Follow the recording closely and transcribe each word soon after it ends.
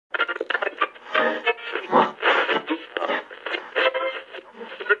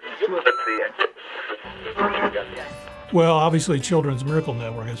Well, obviously Children's Miracle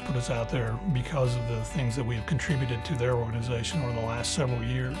Network has put us out there because of the things that we have contributed to their organization over the last several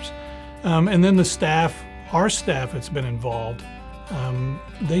years. And then the staff, our staff that's been involved,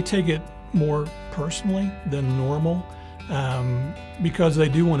 they take it more personally than normal because they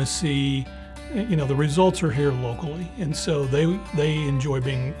do want to see, you know, the results are here locally, and so they enjoy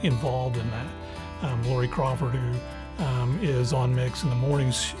being involved in that. Lori Crawford, who is on Mix in the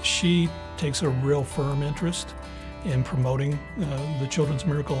mornings, she takes a real firm interest in promoting the Children's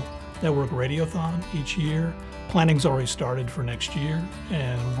Miracle Network Radiothon each year. Planning's already started for next year,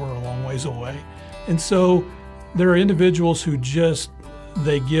 and we're a long ways away. And so there are individuals who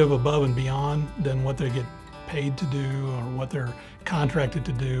they give above and beyond than what they get paid to do or what they're contracted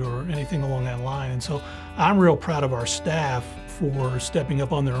to do or anything along that line. And so I'm real proud of our staff for stepping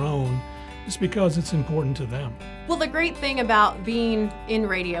up on their own just because it's important to them. Well, the great thing about being in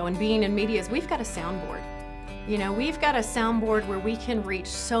radio and being in media is we've got a soundboard. You know, we've got a soundboard where we can reach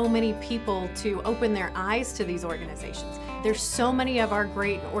so many people to open their eyes to these organizations. There's so many of our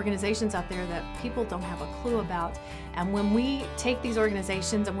great organizations out there that people don't have a clue about. And when we take these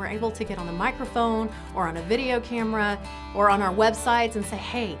organizations and we're able to get on a microphone or on a video camera or on our websites and say,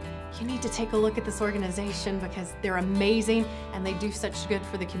 hey, you need to take a look at this organization because they're amazing and they do such good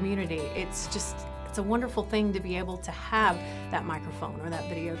for the community. It's a wonderful thing to be able to have that microphone or that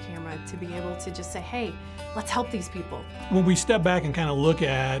video camera to be able to just say, hey, let's help these people. When we step back and kind of look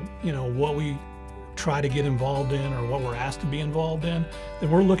at, you know, what we try to get involved in or what we're asked to be involved in,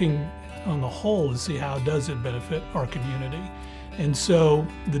 then we're looking on the whole to see how does it benefit our community. And so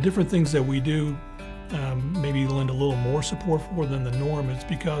the different things that we do maybe lend a little more support for than the norm is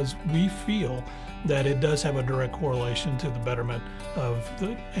because we feel that it does have a direct correlation to the betterment of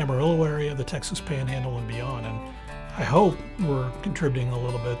the Amarillo area, the Texas Panhandle, and beyond. And I hope we're contributing a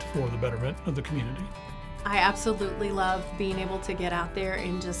little bit for the betterment of the community. I absolutely love being able to get out there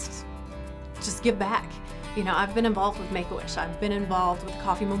and just give back. You know, I've been involved with Make-A-Wish. I've been involved with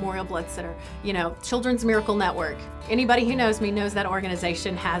Coffee Memorial Blood Center. You know, Children's Miracle Network. Anybody who knows me knows that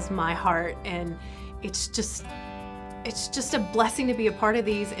organization has my heart, and it's just a blessing to be a part of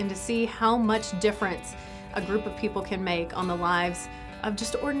these and to see how much difference a group of people can make on the lives of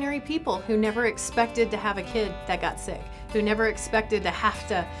just ordinary people who never expected to have a kid that got sick, who never expected to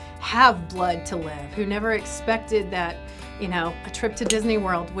have blood to live, who never expected that, you know, a trip to Disney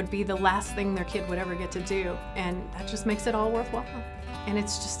World would be the last thing their kid would ever get to do. And that just makes it all worthwhile. And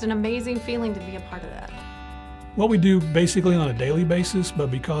it's just an amazing feeling to be a part of that. What we do basically on a daily basis, but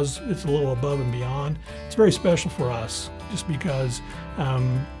because it's a little above and beyond, it's very special for us just because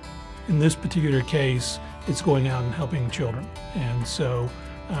in this particular case, it's going out and helping children. And so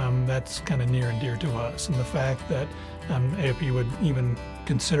that's kind of near and dear to us. And the fact that AFP would even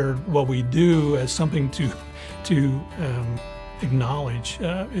consider what we do as something to acknowledge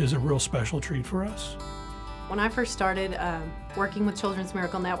is a real special treat for us. When I first started working with Children's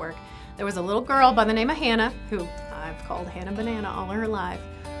Miracle Network, there was a little girl by the name of Hannah, who I've called Hannah Banana all her life,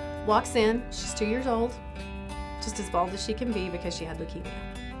 walks in, she's 2 years old, just as bald as she can be because she had leukemia.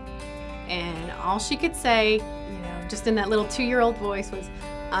 And all she could say, you know, just in that little 2-year-old voice was,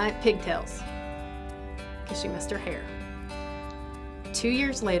 I have pigtails, because she missed her hair. 2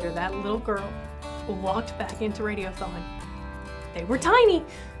 years later, that little girl walked back into Radiothon. They were tiny,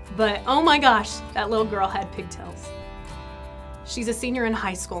 but oh my gosh, that little girl had pigtails. She's a senior in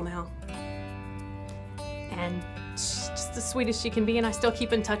high school now. And she's just as sweet as she can be, and I still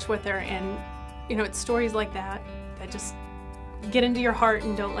keep in touch with her. And, you know, it's stories like that that just get into your heart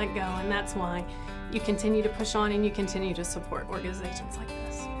and don't let go. And that's why you continue to push on and you continue to support organizations like that.